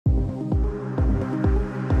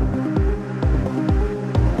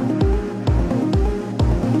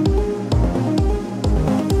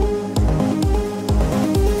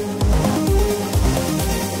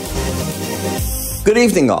Good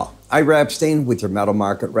evening, all. Ira Epstein with your metal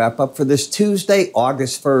market wrap-up for this Tuesday,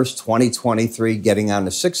 August 1st, 2023, getting on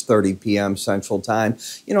to 6:30 p.m. Central Time.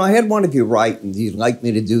 You know, I had one of you write, and you'd like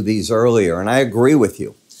me to do these earlier, and I agree with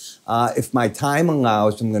you. If my time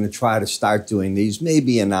allows, I'm going to try to start doing these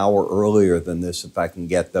maybe an hour earlier than this if I can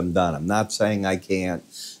get them done. I'm not saying I can't.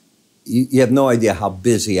 You have no idea how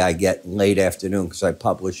busy I get in late afternoon because I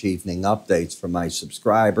publish evening updates for my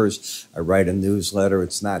subscribers. I write a newsletter.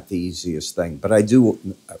 It's not the easiest thing, but I do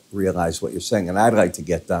realize what you're saying, and I'd like to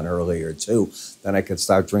get done earlier too. Then I could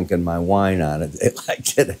start drinking my wine on a day like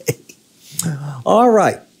today. All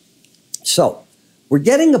right. So we're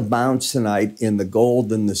getting a bounce tonight in the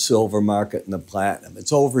gold and the silver market and the platinum.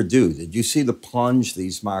 It's overdue. Did you see the plunge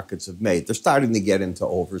these markets have made? They're starting to get into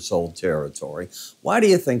oversold territory. Why do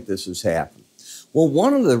you think this has happened? Well,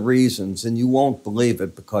 one of the reasons, and you won't believe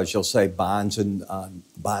it because you'll say bonds and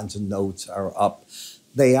notes are up.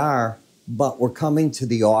 They are, but we're coming to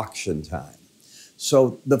the auction time.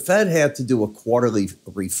 So the Fed had to do a quarterly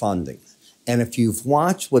refunding. And if you've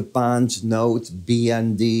watched what bonds, notes,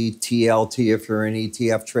 BND, TLT, if you're an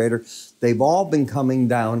ETF trader, they've all been coming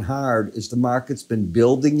down hard as the market's been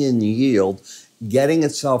building in yield, getting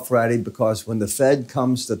itself ready because when the Fed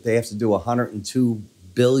comes that they have to do $102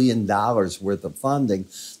 billion worth of funding,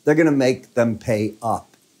 they're going to make them pay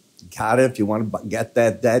up. Got it? If you want to get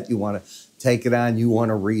that debt, you want to take it on, you want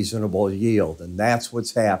a reasonable yield. And that's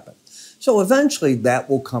what's happened. So eventually that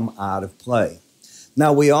will come out of play.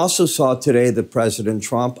 Now, we also saw today that President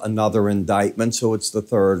Trump, another indictment, so it's the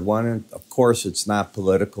third one. And of course, it's not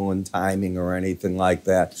political in timing or anything like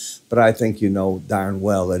that, but I think you know darn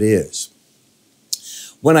well it is.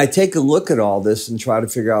 When I take a look at all this and try to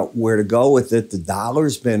figure out where to go with it, the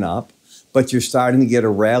dollar's been up, but you're starting to get a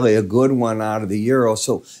rally, a good one out of the euro.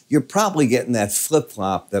 So you're probably getting that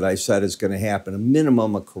flip-flop that I said is going to happen, a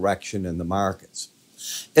minimum of correction in the markets.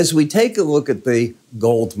 As we take a look at the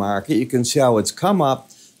gold market, you can see how it's come up,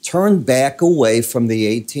 turned back away from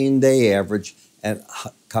the 18-day average, and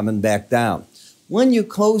coming back down. When you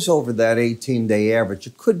close over that 18-day average,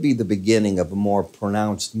 it could be the beginning of a more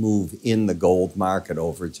pronounced move in the gold market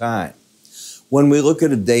over time. When we look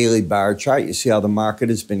at a daily bar chart, you see how the market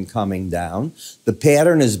has been coming down. The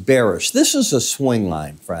pattern is bearish. This is a swing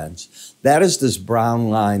line, friends. That is this brown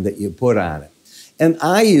line that you put on it. And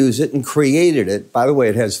I use it and created it. By the way,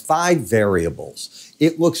 it has 5 variables.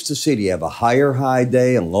 It looks to see, do you have a higher high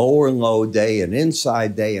day, a lower low day, an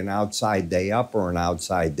inside day, an outside day up, or an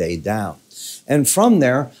outside day down? And from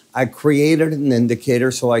there, I created an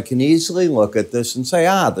indicator so I can easily look at this and say,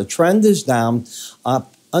 the trend is down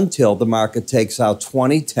up until the market takes out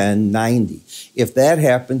 2010.90. If that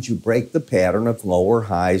happens, you break the pattern of lower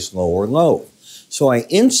highs, lower low. So I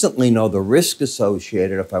instantly know the risk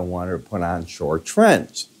associated if I wanted to put on short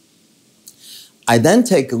trends. I then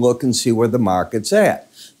take a look and see where the market's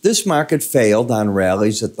at. This market failed on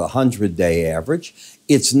rallies at the 100-day average.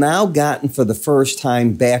 It's now gotten for the first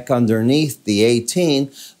time back underneath the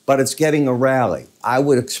 18, but it's getting a rally. I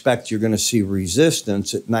would expect you're going to see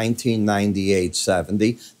resistance at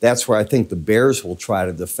 1998.70. That's where I think the bears will try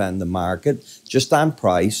to defend the market, just on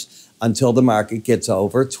price, until the market gets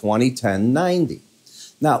over 2010.90.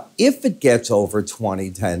 Now, if it gets over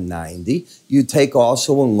 2010.90, you take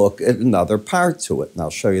also a look at another part to it, and I'll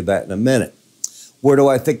show you that in a minute. Where do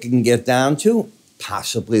I think it can get down to?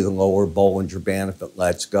 Possibly the lower Bollinger Band if it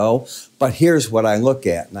lets go. But here's what I look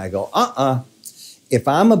at, and I go, If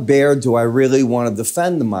I'm a bear, do I really want to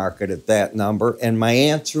defend the market at that number? And my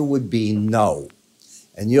answer would be no.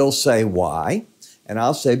 And you'll say, why? And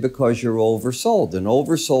I'll say because you're oversold. And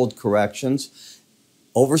oversold corrections,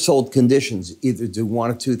 oversold conditions either do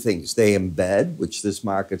one of two things. They embed, which this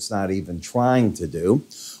market's not even trying to do,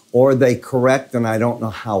 or they correct, and I don't know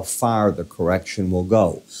how far the correction will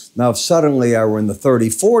go. Now, if suddenly I were in the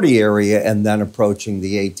 30-40 area and then approaching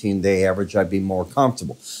the 18-day average, I'd be more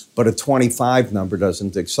comfortable. But a 25 number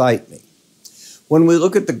doesn't excite me. When we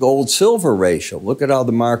look at the gold-silver ratio, look at how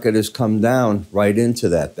the market has come down right into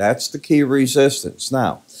that. That's the key resistance.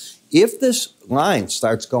 Now, if this line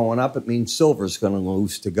starts going up, it means silver is going to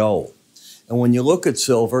lose to gold. And when you look at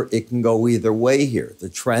silver, it can go either way here. The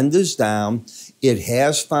trend is down. It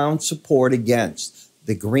has found support against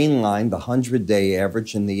the green line, the 100-day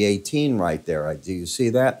average, and the 18 right there. Do you see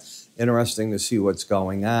that? Interesting to see what's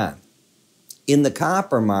going on. In the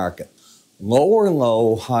copper market, lower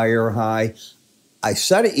low, higher high. I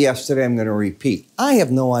said it yesterday, I'm going to repeat. I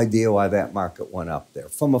have no idea why that market went up there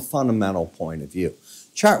from a fundamental point of view.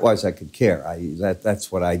 Chart-wise, I could care.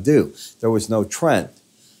 That's what I do. There was no trend.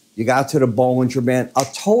 You got to the Bollinger Band, a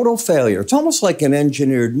total failure. It's almost like an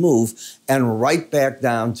engineered move, and right back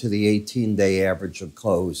down to the 18-day average of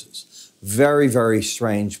closes. Very, very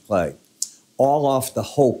strange play. All off the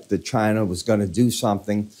hope that China was going to do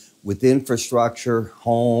something with infrastructure,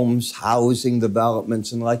 homes, housing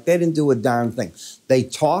developments, and like they didn't do a darn thing. They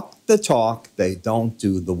talk the talk, they don't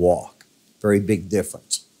do the walk. Very big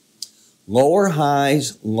difference. Lower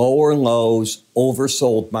highs, lower lows,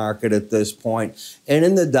 oversold market at this point. And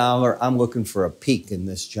in the dollar, I'm looking for a peak in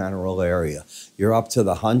this general area. You're up to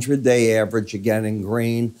the 100-day average again in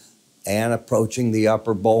green and approaching the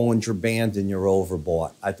upper Bollinger Band, and you're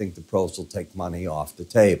overbought. I think the pros will take money off the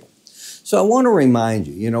table. So I want to remind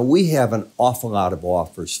you, we have an awful lot of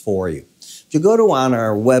offers for you. If you go to on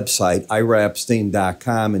our website,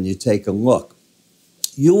 iraepstein.com, and you take a look,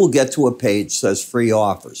 you will get to a page that says free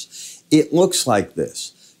offers. It looks like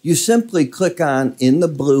this. You simply click on, in the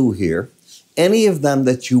blue here, any of them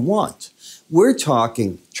that you want. We're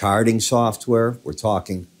talking charting software. We're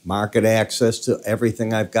talking market access to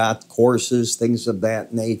everything I've got, courses, things of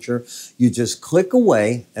that nature. You just click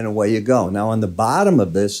away and away you go. Now on the bottom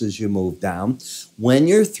of this, as you move down, when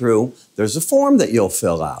you're through, there's a form that you'll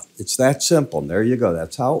fill out. It's that simple. And there you go.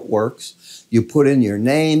 That's how it works. You put in your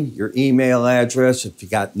name, your email address. If you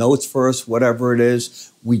got notes for us, whatever it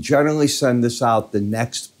is, we generally send this out the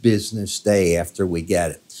next business day after we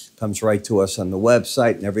get it. Comes right to us on the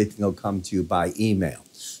website, and everything will come to you by email.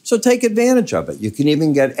 So take advantage of it. You can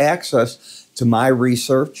even get access to my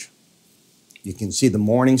research. You can see the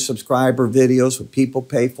morning subscriber videos, what people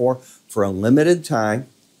pay for a limited time.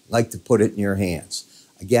 I'd like to put it in your hands.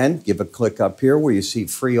 Again, give a click up here where you see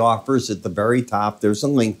free offers at the very top. There's a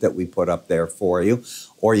link that we put up there for you.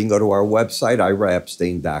 Or you can go to our website,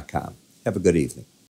 iraepstein.com. Have a good evening.